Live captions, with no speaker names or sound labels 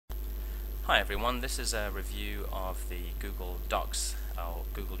Hi everyone, this is a review of the Google Docs or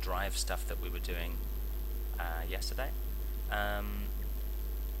Google Drive stuff that we were doing yesterday.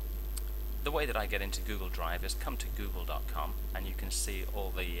 The way that I get into Google Drive is come to google.com and you can see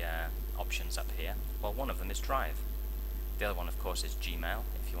all the options up here. Well, one of them is Drive. The other one, of course, is Gmail,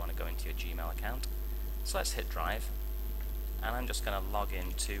 if you want to go into your Gmail account. So let's hit Drive, and I'm just going to log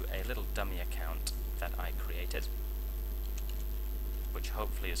into a little dummy account that I created, which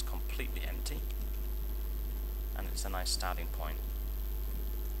hopefully is completely empty, and it's a nice starting point.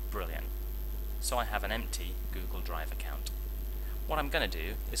 Brilliant. So I have an empty Google Drive account. What I'm going to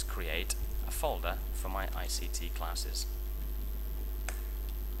do is create a folder for my ICT classes.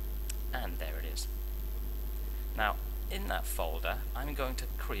 And there it is. Now, in that folder, I'm going to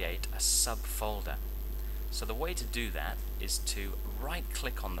create a subfolder. So the way to do that is to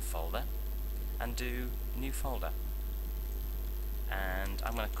right-click on the folder and do New Folder. And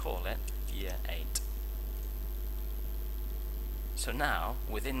I'm going to call it Year 8. So now,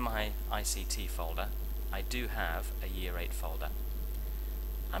 within my ICT folder, I do have a Year 8 folder.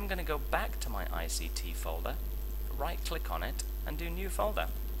 I'm going to go back to my ICT folder, right-click on it, and do New Folder,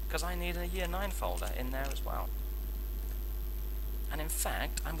 because I need a Year 9 folder in there as well. And in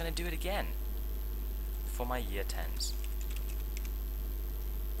fact, I'm going to do it again for my Year 10s.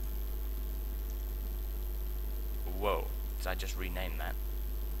 Whoa. Did I just rename that?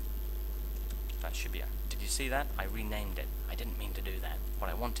 That should be a... Did you see that? I renamed it. I didn't mean to do that. What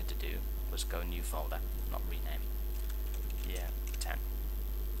I wanted to do was go New Folder, not rename. Year 10.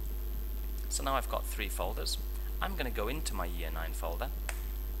 So now I've got 3 folders. I'm going to go into my Year 9 folder,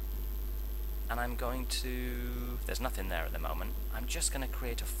 and I'm going to... There's nothing there at the moment. I'm just going to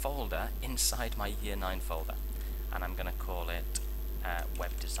create a folder inside my Year 9 folder, and I'm going to call it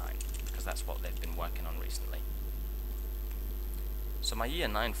Web Design, because that's what they've been working on recently. So my Year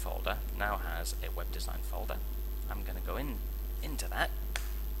 9 folder now has a Web Design folder. I'm going to go into that.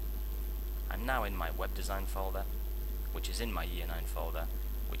 I'm now in my Web Design folder, which is in my Year 9 folder,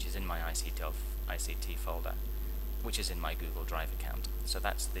 which is in my ICT folder, which is in my Google Drive account. So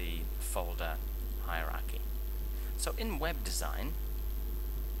that's the folder hierarchy. So in Web Design,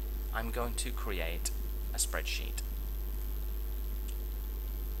 I'm going to create a spreadsheet.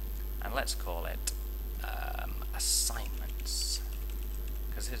 And let's call it Assignments,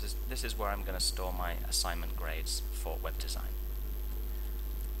 because this is where I'm going to store my assignment grades for Web Design.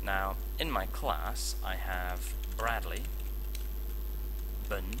 Now, in my class, I have Bradley,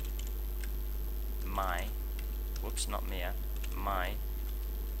 Bun, not Mia,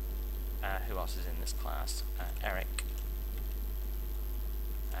 who else is in this class? Eric,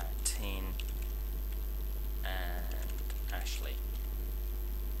 Teen, and Ashley.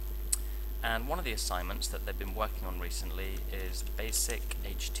 And one of the assignments that they've been working on recently is basic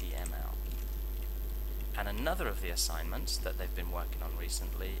HTML. And another of the assignments that they've been working on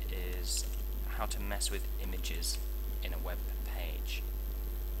recently is how to mess with images in a web page.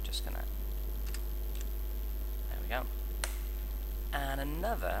 Just gonna... There we go. And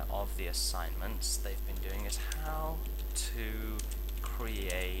another of the assignments they've been doing is how to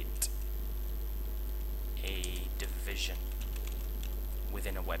create a division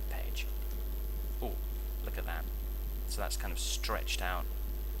within a web page. Ooh, look at that. So that's kind of stretched out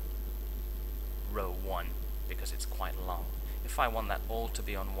row 1 because it's quite long. If I want that all to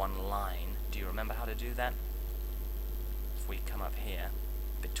be on one line, do you remember how to do that? If we come up here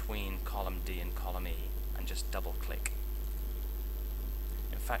between column D and column E and just double click.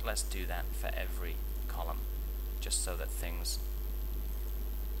 In fact, let's do that for every column, just so that things...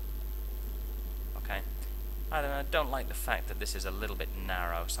 Okay. I don't like the fact that this is a little bit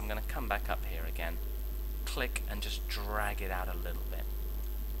narrow, so I'm going to come back up here again, click, and just drag it out a little bit.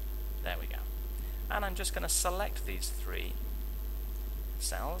 There we go. And I'm just going to select these 3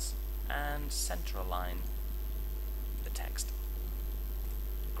 cells and center align the text.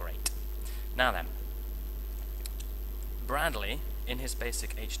 Great. Now then, Bradley, in his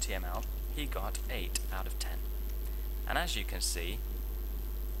basic HTML, he got 8 out of 10. And as you can see,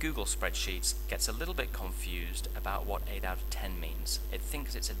 Google Spreadsheets gets a little bit confused about what 8 out of 10 means. It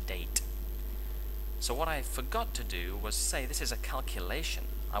thinks it's a date. So what I forgot to do was say this is a calculation.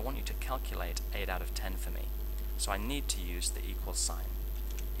 I want you to calculate 8 out of 10 for me. So I need to use the equal sign.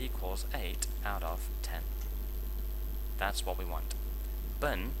 Equals 8 out of 10. That's what we want.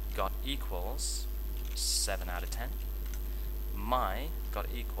 Bun got equals 7 out of 10. My got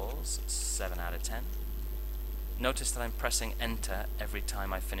equals 7 out of 10. Notice that I'm pressing enter every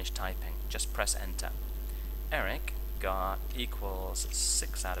time I finish typing. Just press enter. Eric got equals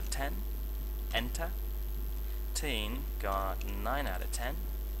 6 out of 10. Enter. Teen got 9 out of 10.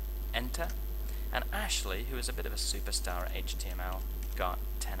 enter. And Ashley, who is a bit of a superstar at HTML, got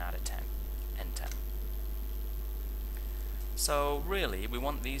 10 out of 10. Enter. So really, we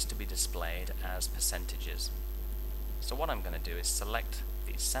want these to be displayed as percentages. So what I'm going to do is select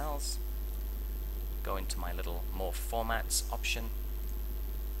these cells, go into my little More Formats option,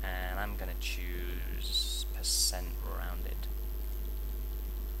 and I'm going to choose percent rounded.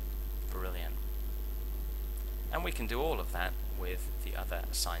 Brilliant. And we can do all of that with the other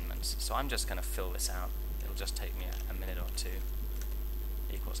assignments. So I'm just going to fill this out. It'll just take me a minute or two.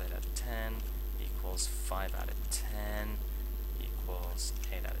 Equals 8 out of 10, equals 5 out of 10, equals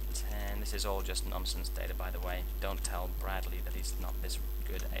 8 out of 10. This is all just nonsense data, by the way. Don't tell Bradley that he's not this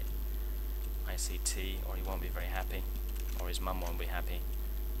good at ICT, or he won't be very happy, or his mum won't be happy,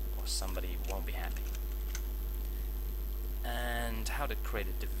 or somebody won't be happy. And how to create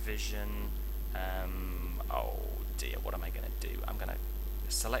a division. Oh dear, what am I going to do? I'm going to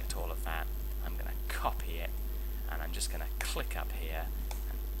select all of that, I'm going to copy it, and I'm just going to click up here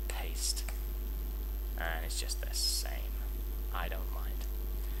and paste. And it's just the same. I don't mind.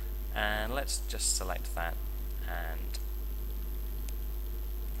 And let's just select that and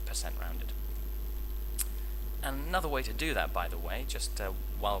percent rounded. And another way to do that, by the way, just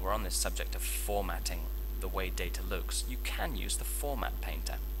while we're on this subject of formatting the way data looks, you can use the Format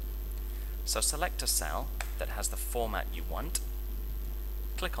Painter. So select a cell that has the format you want,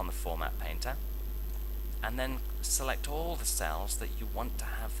 click on the Format Painter, and then select all the cells that you want to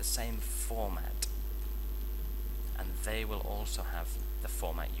have the same format. And they will also have the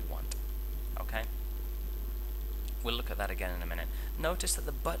format you want. Okay? We'll look at that again in a minute. Notice that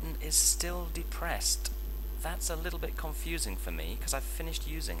the button is still depressed. That's a little bit confusing for me because I've finished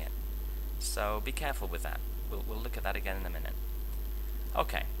using it. So be careful with that. We'll look at that again in a minute.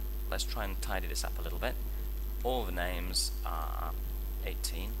 Okay, let's try and tidy this up a little bit. All the names are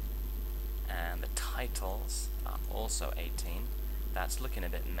 18 and the titles are also 18. That's looking a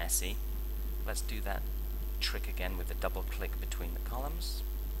bit messy. Let's do that trick again with the double click between the columns.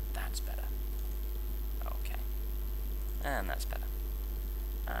 That's better. Okay, and that's better.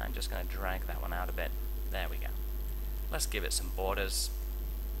 I'm just going to drag that one out a bit. There we go. Let's give it some borders.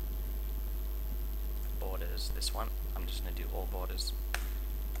 Borders, this one. I'm just going to do all borders.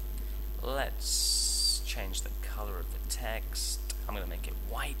 Let's change the color of the text. I'm going to make it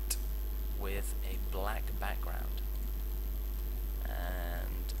white with a black background.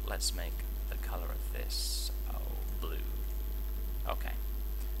 And let's make the color of this, blue. Okay.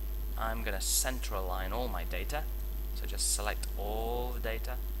 I'm going to center align all my data. So just select all the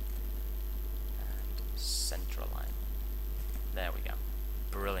data and center align. There we go.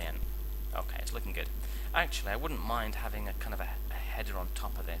 Brilliant. Okay, it's looking good. Actually, I wouldn't mind having a kind of a header on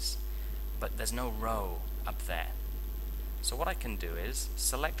top of this, but there's no row up there. So what I can do is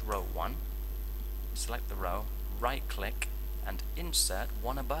select row 1, select the row, right click, and insert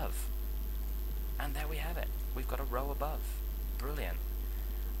one above. And there we have it. We've got a row above. Brilliant.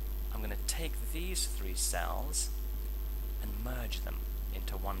 I'm going to take these 3 cells and merge them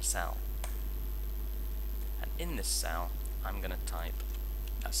into one cell. And in this cell, I'm going to type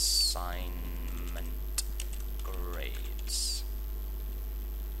assignment grades.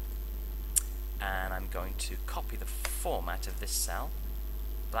 And I'm going to copy the format of this cell,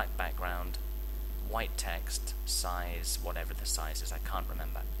 black background, white text, size, whatever the size is, I can't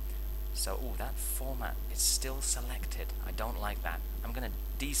remember. So, that format is still selected. I don't like that. I'm going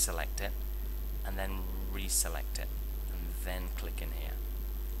to deselect it and then reselect it and then click in here.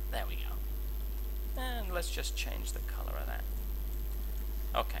 There we go. And let's just change the color of that.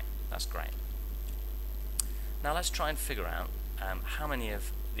 Okay, that's great. Now let's try and figure out how many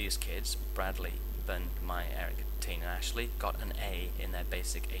of these kids, Bradley, Ben, Maya, Eric, Tina, and Ashley, got an A in their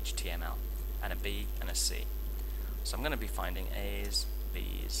basic HTML, and a B and a C. So I'm going to be finding A's,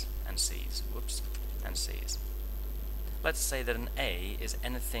 B's, and C's. Whoops, and C's. Let's say that an A is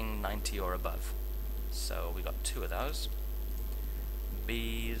anything 90 or above. So we got 2 of those.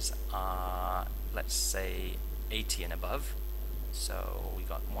 B's are, let's say, 80 and above. So we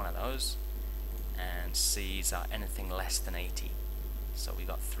got 1 of those. And C's are anything less than 80. So we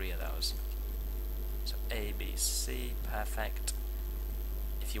got 3 of those. So A, B, C, perfect.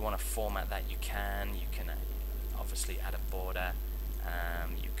 If you want to format that, you can. You can obviously add a border.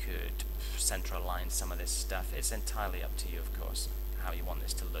 You could center align some of this stuff. It's entirely up to you, of course, how you want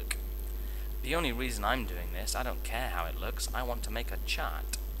this to look. The only reason I'm doing this, I don't care how it looks, I want to make a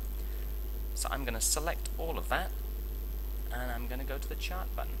chart. So I'm going to select all of that, and I'm going to go to the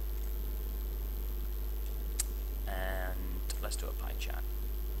chart button. And let's do a pie chart.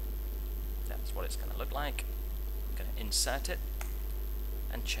 That's what it's going to look like. I'm going to insert it,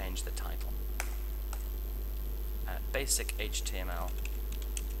 and change the title. Basic HTML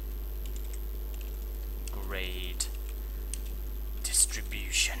grade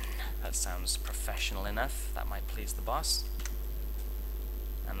distribution. That sounds professional enough. That might please the boss.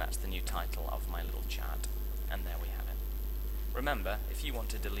 And that's the new title of my little chart. And there we have it. Remember, if you want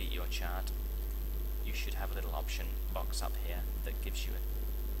to delete your chart, you should have a little option box up here that gives you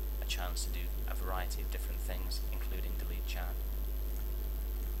a chance to do a variety of different things, including delete chart.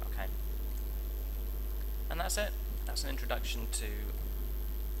 Okay? And that's it. That's an introduction to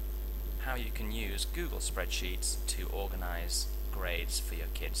how you can use Google spreadsheets to organize grades for your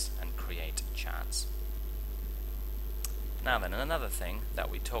kids and create charts. Now then, another thing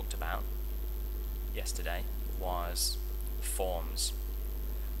that we talked about yesterday was forms.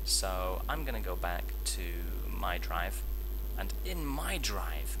 So I'm going to go back to my drive, and in my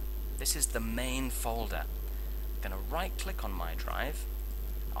drive, this is the main folder. I'm going to right click on my drive.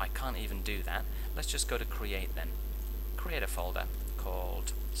 I can't even do that. Let's just go to create then. Create a folder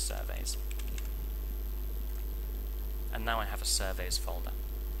called surveys. And now I have a surveys folder.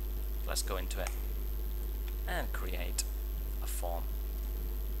 Let's go into it and create a form.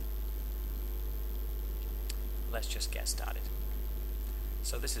 Let's just get started.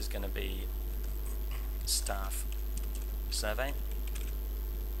 So this is going to be staff survey.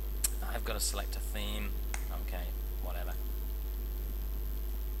 I've got to select a theme. Okay, whatever.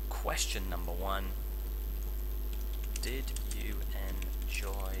 Question number 1. Did you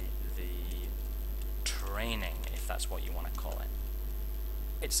enjoy the training, if that's what you want to call it?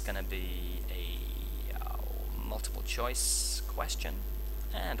 It's going to be a multiple choice question,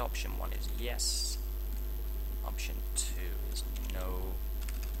 and option 1 is yes, option 2 is no,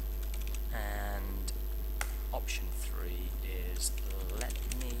 and option 3 is let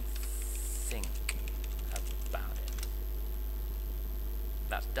me think about it.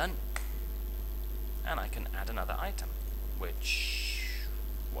 That's done. And I can add another item, which,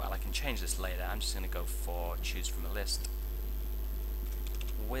 well, I can change this later. I'm just going to go for choose from a list.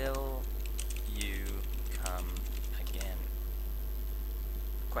 Will you come again?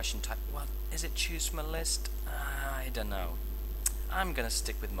 Question type, well, is it choose from a list? I don't know. I'm going to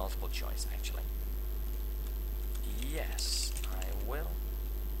stick with multiple choice, actually. Yes, I will.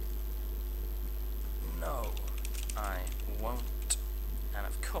 No, I won't. And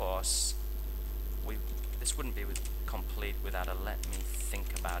of course, this wouldn't be complete without a let me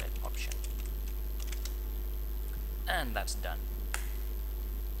think about it option. And that's done.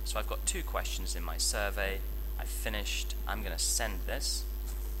 So I've got 2 questions in my survey. I've finished. I'm going to send this.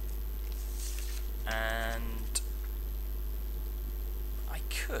 And I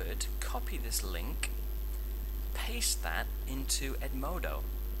could copy this link, paste that into Edmodo,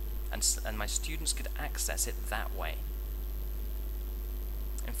 and my students could access it that way.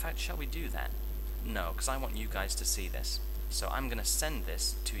 In fact, shall we do that? No, because I want you guys to see this. So I'm going to send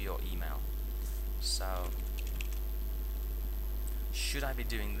this to your email. So, should I be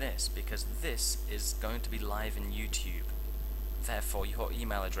doing this? Because this is going to be live in YouTube. Therefore, your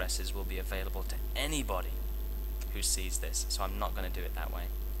email addresses will be available to anybody who sees this. So I'm not going to do it that way.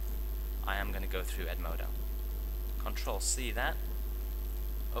 I am going to go through Edmodo. Control-C that.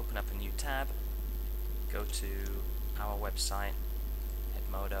 Open up a new tab. Go to our website,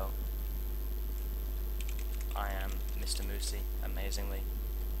 Edmodo. I am Mr. Moosey, amazingly,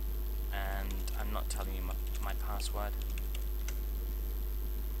 and I'm not telling you my password.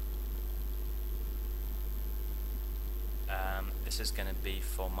 This is going to be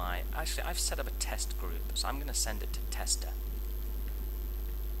for my, actually I've set up a test group, so I'm going to send it to tester,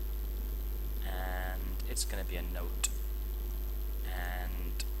 and it's going to be a note,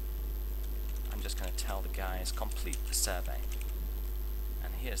 and I'm just going to tell the guys complete the survey,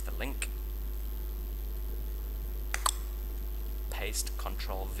 and here's the link. Paste,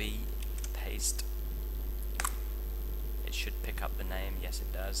 Control-V, paste. It should pick up the name, yes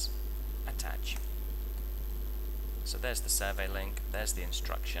it does. Attach. So there's the survey link, there's the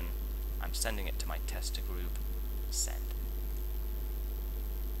instruction. I'm sending it to my tester group. Send.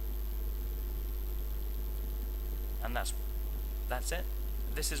 And that's it.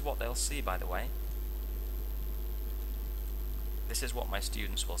 This is what they'll see, by the way. This is what my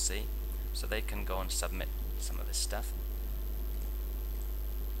students will see, so they can go and submit some of this stuff.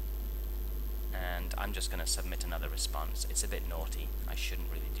 And I'm just going to submit another response. It's a bit naughty. I shouldn't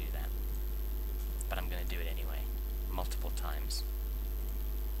really do that. But I'm going to do it anyway, multiple times.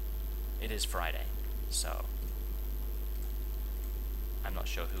 It is Friday, so I'm not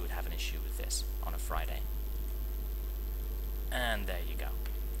sure who would have an issue with this on a Friday. And there you go.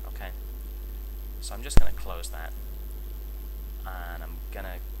 Okay. So I'm just going to close that. and I'm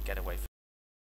gonna get away from